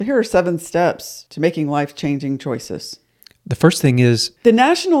Here are 7 steps to making life-changing choices. The first thing is The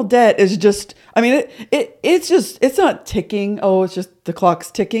national debt is just, I mean, it's not ticking. Oh, it's just the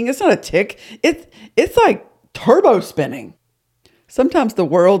clock's ticking. It's not a tick. It's like turbo spinning. Sometimes the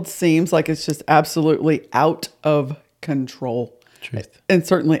world seems like it's just absolutely out of control. truth. And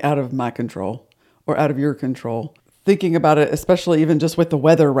certainly out of my control or out of your control. Thinking about it, especially even just with the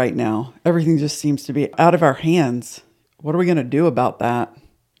weather right now, everything just seems to be out of our hands. What are we going to do about that?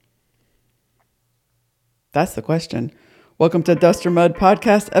 That's the question. Welcome to Dust or Mud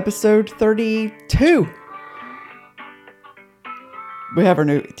Podcast, episode 32. We have our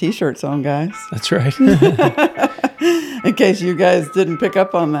new t-shirts on, guys. That's right. In case you guys didn't pick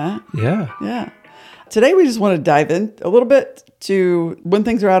up on that. Yeah. Today we just want to dive in a little bit to when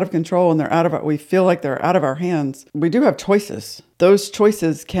things are out of control and we feel like they're out of our hands. We do have choices. Those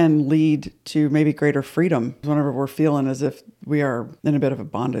choices can lead to maybe greater freedom whenever we're feeling as if we are in a bit of a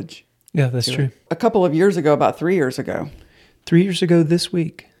bondage. Yeah, that's true. A couple of years ago, about 3 years ago. 3 years ago this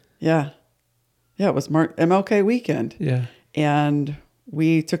week. Yeah. Yeah, it was MLK weekend. Yeah. And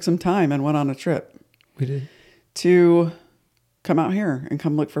we took some time and went on a trip. We did. To come out here and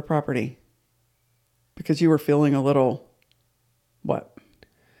come look for property. Because you were feeling a little, what?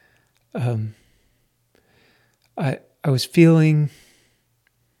 I was feeling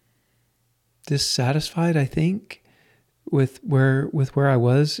dissatisfied, I think, with where I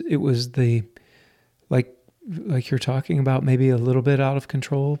was. It was the like you're talking about, maybe a little bit out of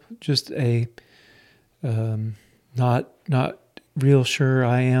control, just a not real sure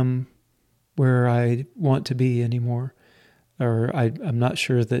I am where I want to be anymore, or I'm not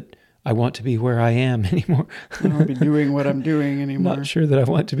sure that I want to be where I am anymore. I don't want to be doing what I'm doing anymore. Not sure that I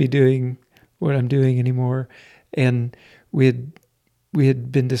want to be doing what I'm doing anymore. And we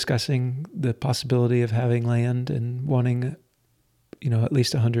had been discussing the possibility of having land and wanting, at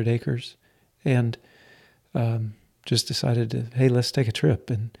least 100 acres, and just decided hey, let's take a trip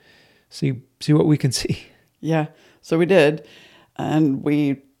and see what we can see. Yeah, so we did, and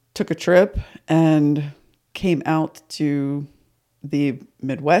we took a trip and came out to the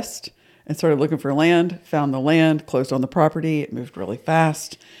Midwest and started looking for land, found the land, closed on the property. It moved really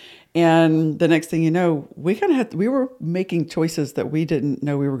fast. And the next thing you know, we were making choices that we didn't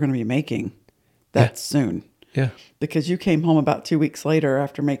know we were going to be making that soon. Yeah. Because you came home about 2 weeks later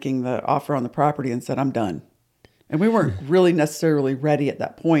after making the offer on the property and said, I'm done. And we weren't really necessarily ready at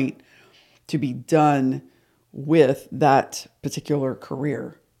that point to be done with that particular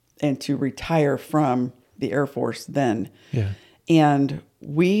career and to retire from the Air Force then. Yeah. And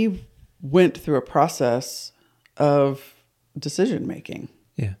we went through a process of decision making.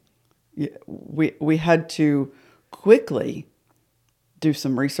 Yeah. We had to quickly do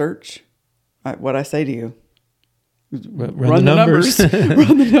some research. What I say to you, run the numbers.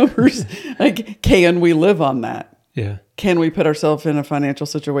 Run the numbers. Like, can we live on that? Yeah. Can we put ourselves in a financial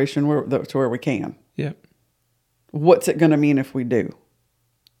situation to where we can? Yeah. What's it going to mean if we do?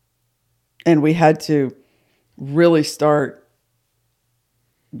 And we had to really start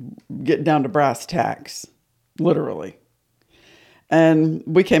getting down to brass tacks, literally. And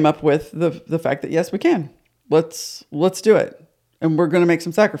we came up with the fact that, yes, we can. Let's do it. And we're going to make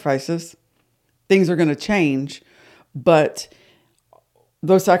some sacrifices. Things are going to change, but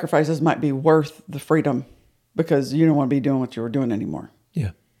those sacrifices might be worth the freedom because you don't want to be doing what you were doing anymore.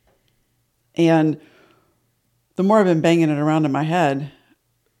 Yeah. And the more I've been banging it around in my head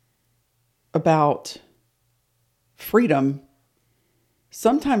about freedom,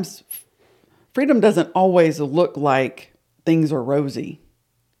 sometimes freedom doesn't always look like things are rosy.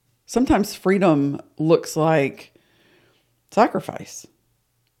 Sometimes freedom looks like sacrifice.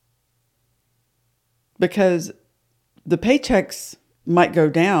 Because the paychecks might go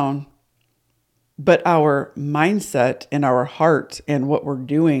down, but our mindset and our heart and what we're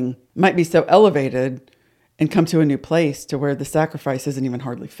doing might be so elevated and come to a new place to where the sacrifice isn't even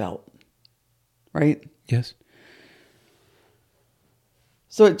hardly felt. Right? Yes.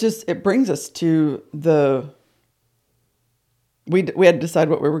 So it brings us to we had to decide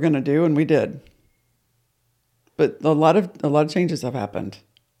what we were going to do, and we did. But a lot of changes have happened.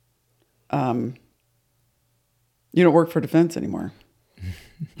 You don't work for defense anymore.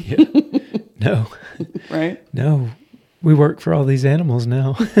 Yeah. No. Right? No. We work for all these animals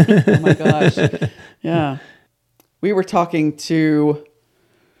now. Oh my gosh. Yeah. We were talking to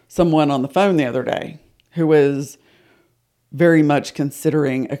someone on the phone the other day who was very much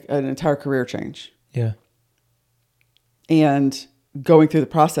considering an entire career change. Yeah. And going through the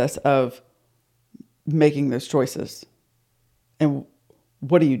process of making those choices. And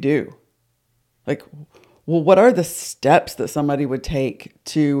what do you do? Like, well, what are the steps that somebody would take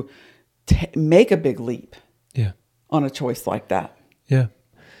to make a big leap Yeah. on a choice like that? Yeah.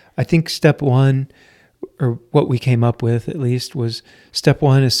 I think step one, or what we came up with at least, was step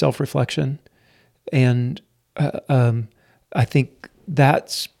one is self-reflection. And I think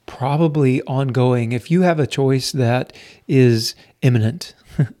that's probably ongoing. If you have a choice that is imminent,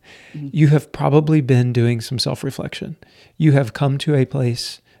 you have probably been doing some self-reflection. You have come to a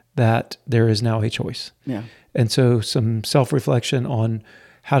place that there is now a choice. Yeah. And so some self-reflection on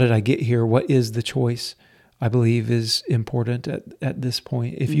how did I get here? What is the choice? I believe is important at this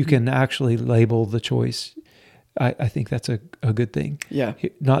point. If you can actually label the choice, I think that's a good thing. Yeah.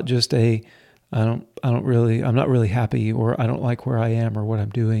 Not just I'm not really happy, or I don't like where I am or what I'm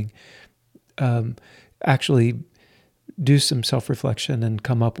doing. Actually do some self-reflection and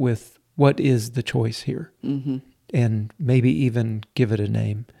come up with what is the choice here, and maybe even give it a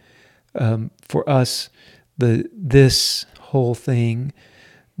name. For us, this whole thing,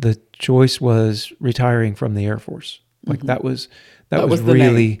 the choice was retiring from the Air Force. Like that was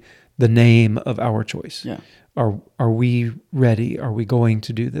really the name of our choice. Yeah. Are we ready? Are we going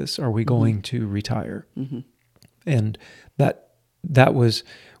to do this? Are we going to retire? And that was,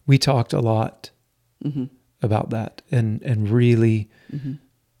 we talked a lot about that, and really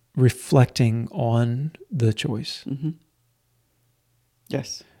reflecting on the choice.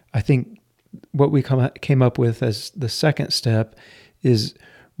 Yes. I think what we came up with as the second step is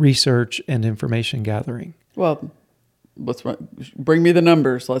research and information gathering. Well, bring me the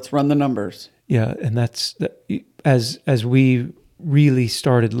numbers. Let's run the numbers. Yeah, and that's as we really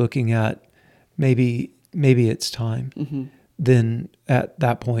started looking at maybe it's time. Then at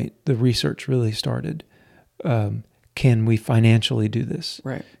that point, the research really started. Can we financially do this?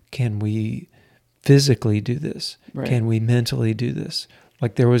 Right. Can we physically do this? Right. Can we mentally do this?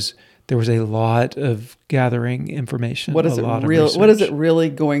 Like there was a lot of gathering information. What is it really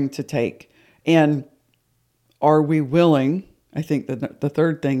going to take? And are we willing? I think the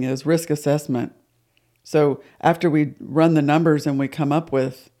third thing is risk assessment. So after we run the numbers and we come up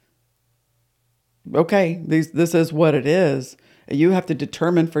with, okay, this is what it is, you have to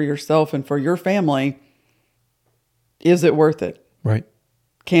determine for yourself and for your family, is it worth it? Right.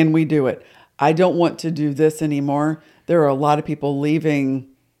 Can we do it? I don't want to do this anymore. There are a lot of people leaving,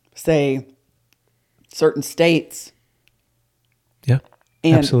 say, certain states. Yeah,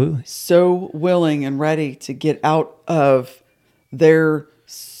 and absolutely. So willing and ready to get out of their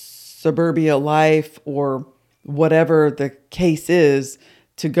suburbia life or whatever the case is,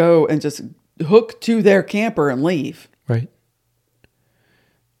 to go and just hook to their camper and leave. Right.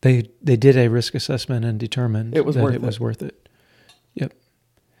 They did a risk assessment and determined it was worth it. Yep.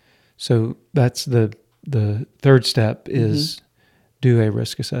 So that's the third step is do a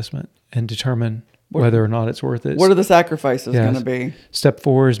risk assessment and determine whether or not it's worth it. What are the sacrifices going to be? Step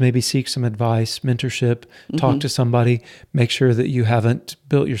 4 is maybe seek some advice, mentorship, talk to somebody, make sure that you haven't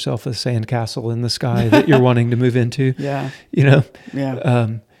built yourself a sandcastle in the sky that you're wanting to move into. Yeah. You know? Yeah.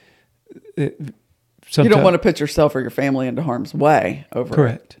 You don't want to put yourself or your family into harm's way over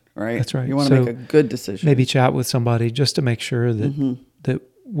Correct. it, right? That's right. You want to make a good decision. Maybe chat with somebody just to make sure that that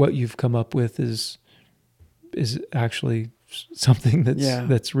what you've come up with is actually something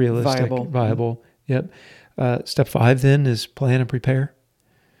that's realistic, viable. Yep. Step 5 then is plan and prepare.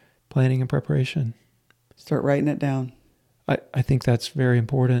 Planning and preparation. Start writing it down. I think that's very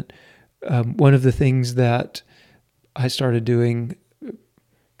important. One of the things that I started doing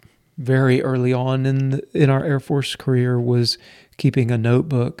very early on in our Air Force career was keeping a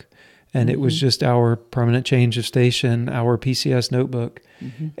notebook, and it was just our permanent change of station, our PCS notebook.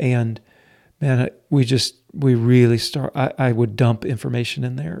 And man, we really I would dump information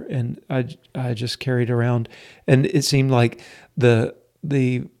in there, and I just carried around, and it seemed like the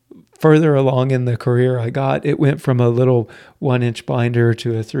further along in the career I got, it went from a little 1-inch binder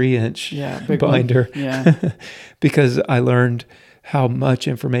to a 3-inch binder. One. Yeah. Because I learned how much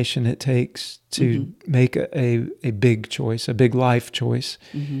information it takes to make a big choice, a big life choice.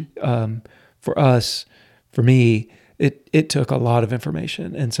 For me, it took a lot of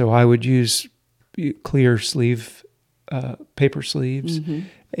information. And so I would use clear sleeve, paper sleeves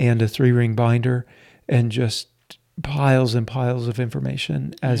and a 3-ring binder, and just piles and piles of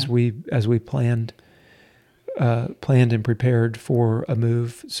information as we planned and prepared for a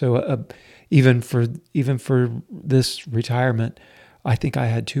move. So even for this retirement, I think I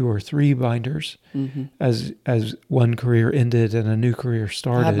had 2 or 3 binders as one career ended and a new career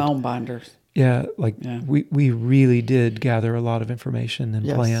started. I had my own binders. Yeah, we really did gather a lot of information and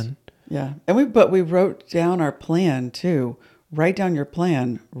plan. Yeah, and we wrote down our plan too, write down your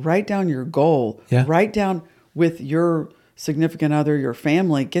plan, write down your goal, Yeah. write down with your significant other, your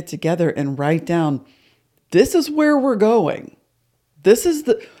family, get together and write down, this is where we're going. This is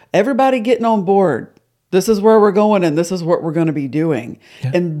everybody getting on board. This is where we're going and this is what we're going to be doing.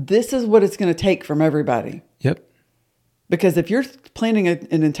 Yeah. And this is what it's going to take from everybody. Yep. Because if you're planning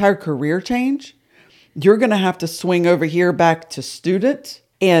an entire career change, you're going to have to swing over here back to student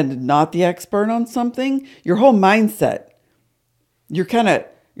and not the expert on something. Your whole mindset, you're kind of,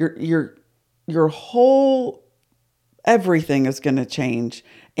 your whole, everything is going to change.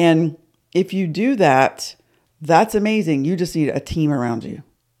 And if you do that, that's amazing. You just need a team around you.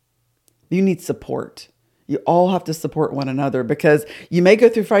 You need support. You all have to support one another because you may go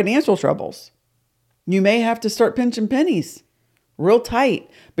through financial troubles. You may have to start pinching pennies real tight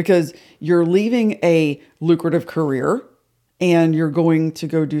because you're leaving a lucrative career and you're going to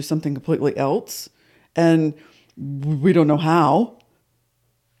go do something completely else. And we don't know how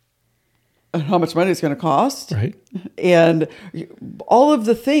and how much money it's going to cost. Right. And all of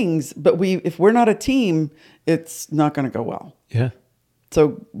the things. But if we're not a team, it's not going to go well. Yeah.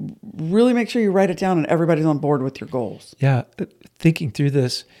 So really make sure you write it down and everybody's on board with your goals. Yeah. Thinking through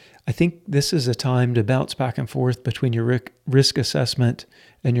this, I think this is a time to bounce back and forth between your risk assessment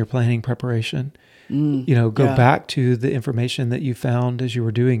and your planning preparation. Go back to the information that you found as you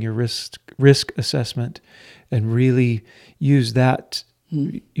were doing your risk assessment and really use that,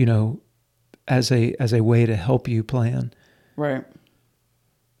 as a way to help you plan. Right.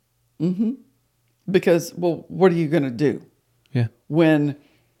 Mm-hmm. Because, what are you going to do? Yeah. When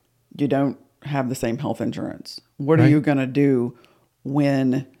you don't have the same health insurance? What are Right. you going to do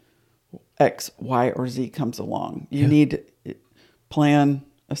when X, Y, or Z comes along? You need plan,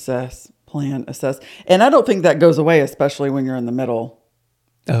 assess. And I don't think that goes away, especially when you're in the middle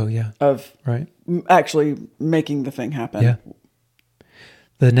of right. actually making the thing happen. Yeah.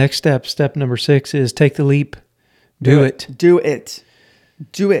 The next step number 6 is take the leap. Do it. Do it.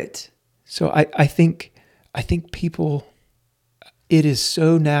 Do it. So I think people, it is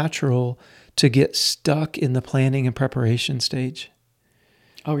so natural to get stuck in the planning and preparation stage.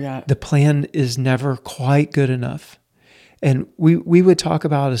 Oh, yeah. The plan is never quite good enough. And we would talk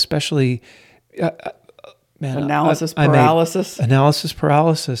about, especially, analysis paralysis. Analysis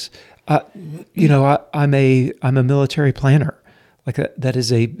paralysis. I'm a military planner. Like that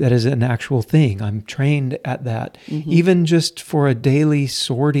is an actual thing. I'm trained at that. Mm-hmm. Even just for a daily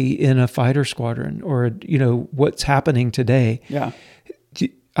sortie in a fighter squadron, or what's happening today. Yeah.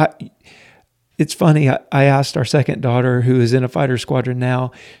 It's funny. I asked our second daughter, who is in a fighter squadron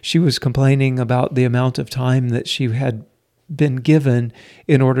now. She was complaining about the amount of time that she had been given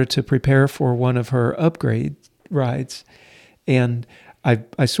in order to prepare for one of her upgrade rides. And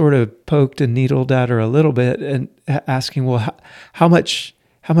I sort of poked and needled at her a little bit and asking, well, how much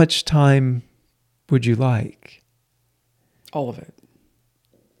time would you like? All of it.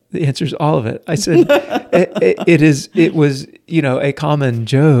 The answer is all of it. I said, it was, a common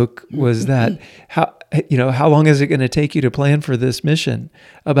joke was that how long is it going to take you to plan for this mission?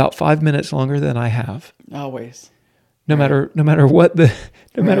 About 5 minutes longer than I have. Always. No matter what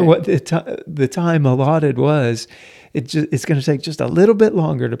the time allotted was, it's going to take just a little bit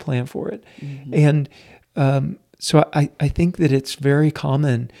longer to plan for it. Mm-hmm. And so I think that it's very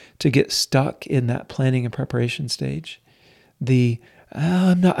common to get stuck in that planning and preparation stage.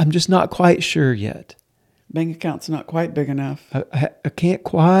 I'm just not quite sure yet. Bank account's not quite big enough. I can't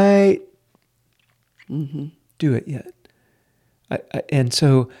quite do it yet. And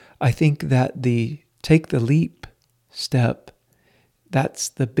so I think that the take the leap step, that's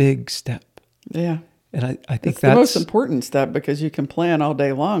the big step. Yeah. And I think that's that's the most important step, because you can plan all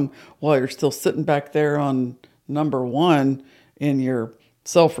day long while you're still sitting back there on number 1 in your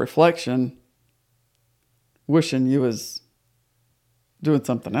self-reflection, wishing you was doing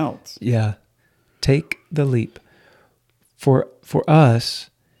something else. Yeah. Take the leap. For us,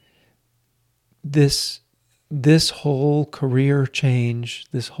 this whole career change,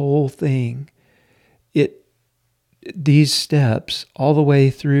 this whole thing, these steps all the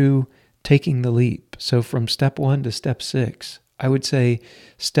way through taking the leap. So from step 1 to step 6, I would say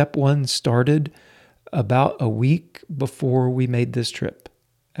step 1 started about a week before we made this trip,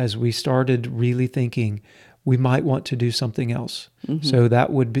 as we started really thinking we might want to do something else. Mm-hmm. So that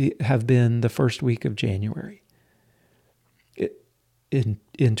would have been the first week of January.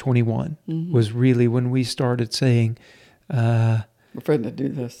 In 21 was really when we started saying, we're afraid to do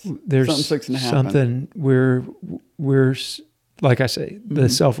this. There's something's going to happen. Something we're like I say, the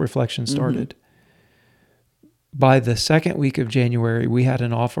self-reflection started. By the second week of January, we had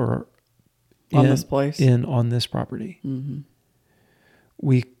an offer on this place, on this property.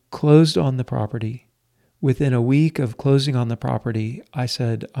 we closed on the property. Within a week of closing on the property, I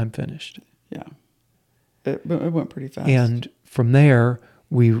said, I'm finished. Yeah. It went pretty fast. And from there,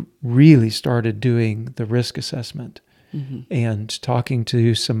 we really started doing the risk assessment and talking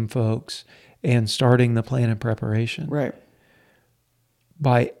to some folks and starting the plan and preparation. Right.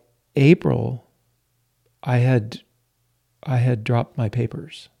 By April, I had dropped my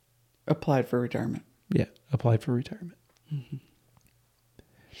papers. Applied for retirement. Yeah, applied for retirement.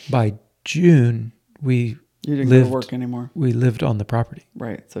 By June, you didn't go to work anymore. We lived on the property.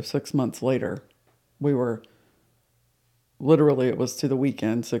 Right. So 6 months later, we were literally, it was to the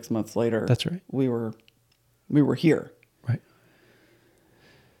weekend. 6 months later, that's right. We were here. Right.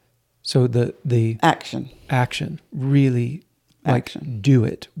 So the action really do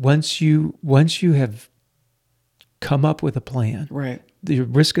it. Once you have come up with a plan. Right. The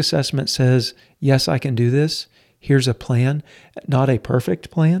risk assessment says, yes, I can do this. Here's a plan, not a perfect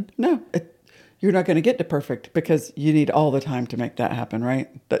plan. No, you're not going to get to perfect because you need all the time to make that happen, right?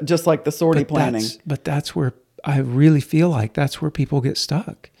 Just like the sortie planning. But that's where I really feel like that's where people get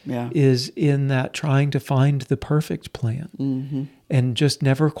stuck. Yeah. Is in that trying to find the perfect plan and just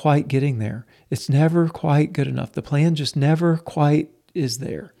never quite getting there. It's never quite good enough. The plan just never quite is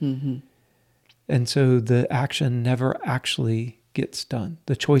there. And so the action never actually gets done.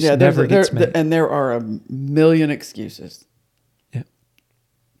 The choice never gets made. And there are a million excuses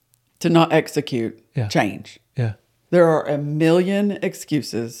to not execute change. Yeah. There are a million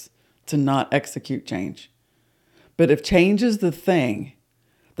excuses to not execute change. But if change is the thing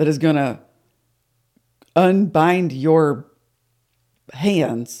that is going to unbind your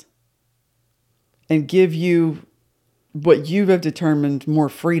hands and give you what you have determined more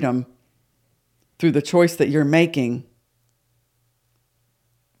freedom through the choice that you're making,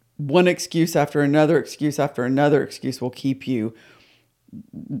 one excuse after another excuse after another excuse will keep you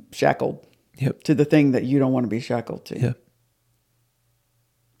shackled to the thing that you don't want to be shackled to. Yep.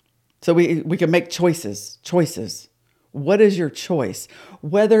 So we can make choices. What is your choice?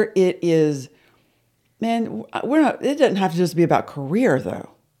 Whether it is, man, it doesn't have to just be about career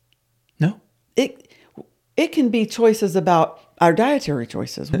though. No. It can be choices about our dietary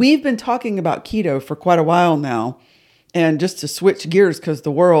choices. We've been talking about keto for quite a while now. And just to switch gears, because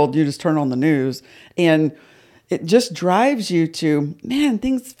the world, you just turn on the news and it just drives you to, man,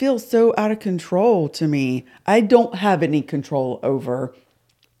 things feel so out of control to me. I don't have any control over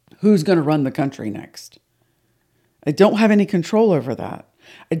who's going to run the country next. I don't have any control over that.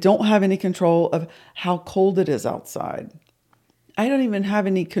 I don't have any control of how cold it is outside. I don't even have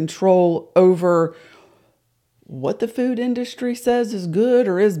any control over what the food industry says is good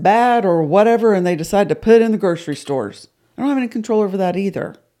or is bad or whatever, and they decide to put in the grocery stores. I don't have any control over that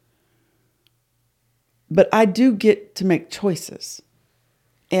either. But I do get to make choices.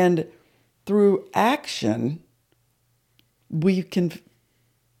 And through action, we can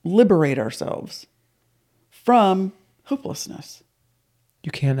liberate ourselves from hopelessness.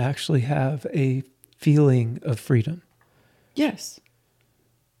 You can actually have a feeling of freedom. Yes.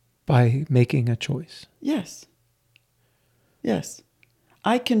 By making a choice. Yes. Yes.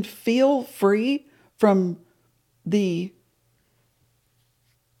 I can feel free from the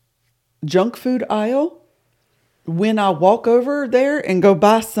junk food aisle when I walk over there and go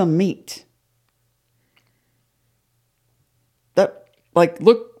buy some meat.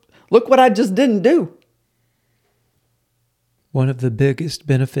 Look what I just didn't do. One of the biggest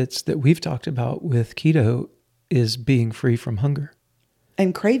benefits that we've talked about with keto is being free from hunger.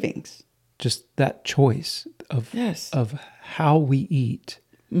 And cravings. Just that choice of how we eat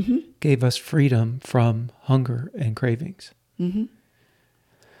gave us freedom from hunger and cravings.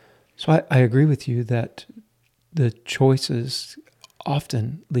 So I agree with you that the choices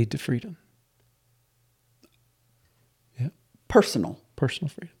often lead to freedom. Yeah. Personal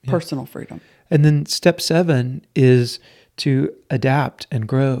freedom. Yeah. Personal freedom. And then step 7 is to adapt and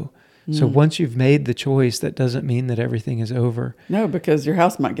grow. So once you've made the choice, that doesn't mean that everything is over. No, because your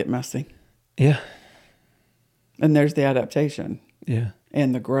house might get messy. Yeah. And there's the adaptation. Yeah.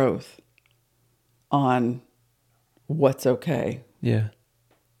 And the growth on what's okay. Yeah.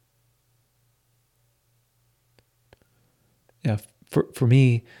 Yeah. For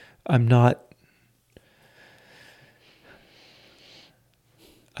me, I'm not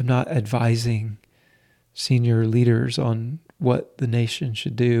advising senior leaders on what the nation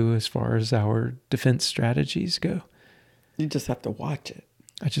should do as far as our defense strategies go. You just have to watch it.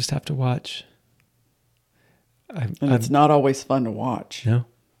 I just have to watch. It's not always fun to watch. No.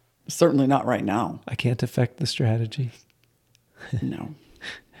 Certainly not right now. I can't affect the strategy. No.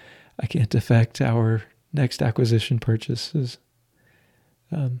 I can't affect our next acquisition purchases.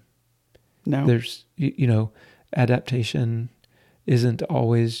 No. There's, adaptation isn't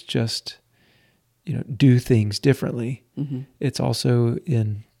always just, do things differently. Mm-hmm. It's also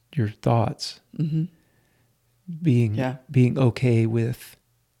in your thoughts, Mm-hmm. being okay with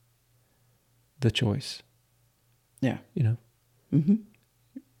the choice. Yeah. Mm-hmm.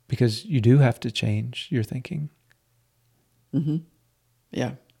 Because you do have to change your thinking. Mm-hmm.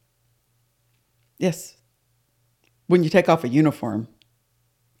 Yeah. Yes. When you take off a uniform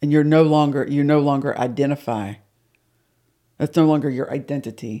and you no longer identify, that's no longer your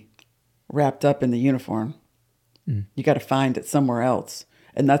identity wrapped up in the uniform. You got to find it somewhere else.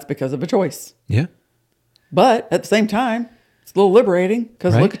 And that's because of a choice. Yeah. But at the same time, it's a little liberating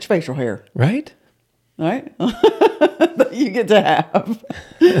because Right. look at your facial hair. Right? All right. That you get to have.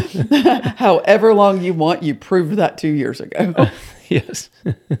 However long you want, you proved that 2 years ago. Yes.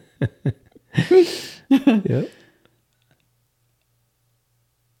 Yep.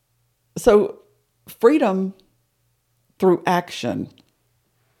 So freedom through action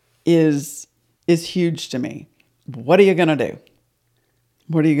is huge to me. What are you going to do?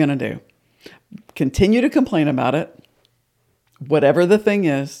 What are you going to do? Continue to complain about it, whatever the thing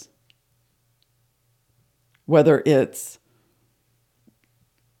is, whether it's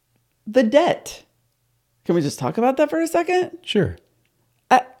the debt. Can we just talk about that for a second? Sure.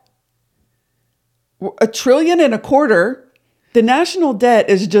 $1.25 trillion. The national debt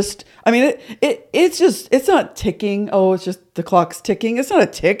is just, it's not ticking. Oh, it's just the clock's ticking. It's not a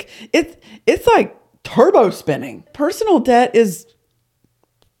tick. It's like turbo spinning. Personal debt is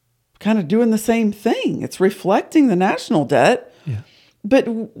kind of doing the same thing. It's reflecting the national debt. Yeah.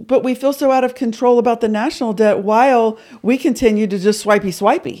 But we feel so out of control about the national debt while we continue to just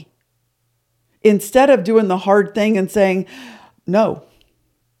swipey. Instead of doing the hard thing and saying, no.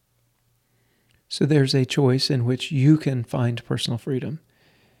 So there's a choice in which you can find personal freedom.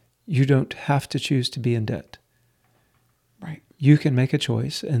 You don't have to choose to be in debt. Right. You can make a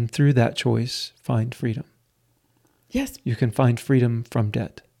choice, and through that choice, find freedom. Yes. You can find freedom from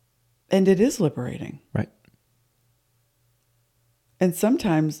debt. And it is liberating. Right. And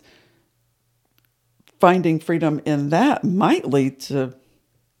sometimes finding freedom in that might lead to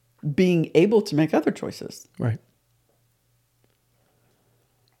being able to make other choices. Right.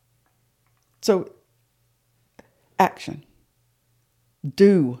 So, action.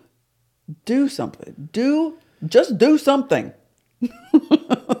 Do something. Just do something.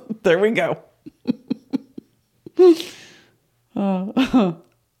 There we go. I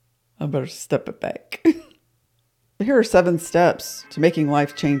better step it back. Here are 7 steps to making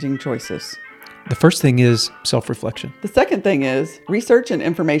life-changing choices. The first thing is self-reflection. The second thing is research and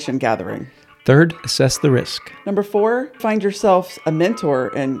information gathering. Third, assess the risk. Number 4, find yourself a mentor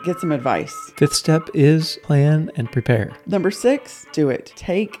and get some advice. Fifth step is plan and prepare. Number 6, do it.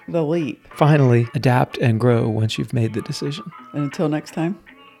 Take the leap. Finally, adapt and grow once you've made the decision. And until next time,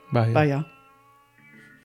 Bye. bye y'all.